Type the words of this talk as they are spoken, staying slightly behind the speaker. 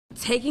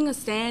Taking a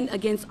stand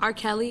against R.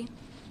 Kelly,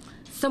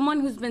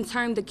 someone who's been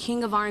termed the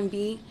king of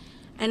R&B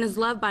and is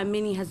loved by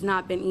many, has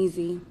not been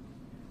easy.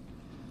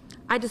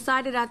 I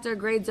decided after a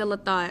great deal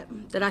of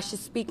thought that I should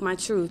speak my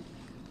truth,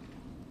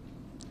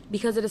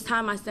 because it is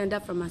time I stand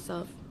up for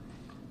myself.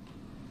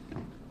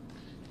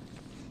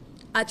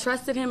 I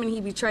trusted him and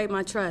he betrayed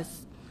my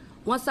trust.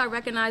 Once I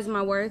recognized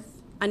my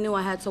worth, I knew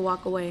I had to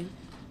walk away.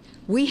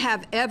 We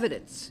have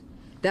evidence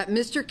that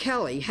Mr.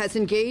 Kelly has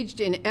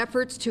engaged in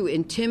efforts to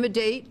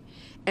intimidate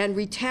and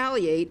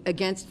retaliate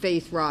against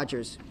Faith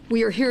Rogers.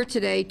 We are here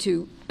today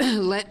to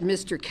let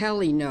Mr.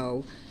 Kelly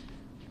know,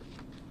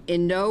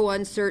 in no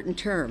uncertain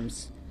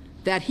terms,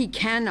 that he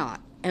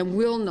cannot and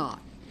will not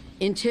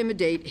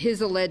intimidate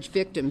his alleged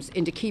victims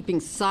into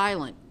keeping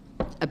silent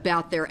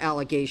about their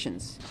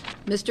allegations.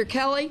 Mr.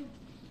 Kelly,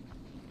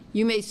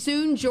 you may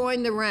soon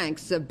join the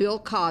ranks of Bill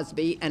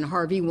Cosby and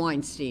Harvey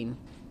Weinstein.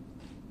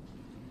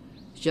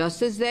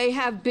 Just as they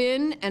have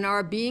been and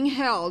are being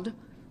held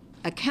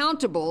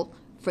accountable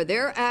for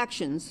their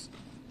actions,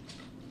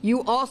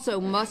 you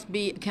also must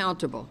be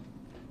accountable.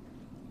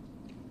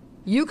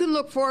 You can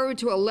look forward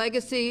to a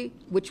legacy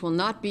which will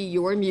not be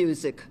your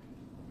music,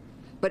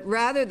 but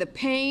rather the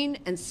pain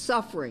and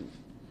suffering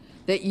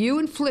that you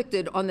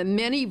inflicted on the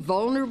many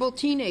vulnerable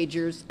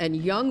teenagers and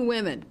young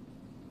women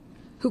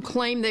who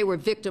claim they were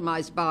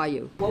victimized by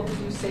you. What would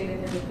you say to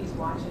him if he's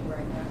watching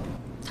right now?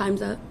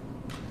 Time's up.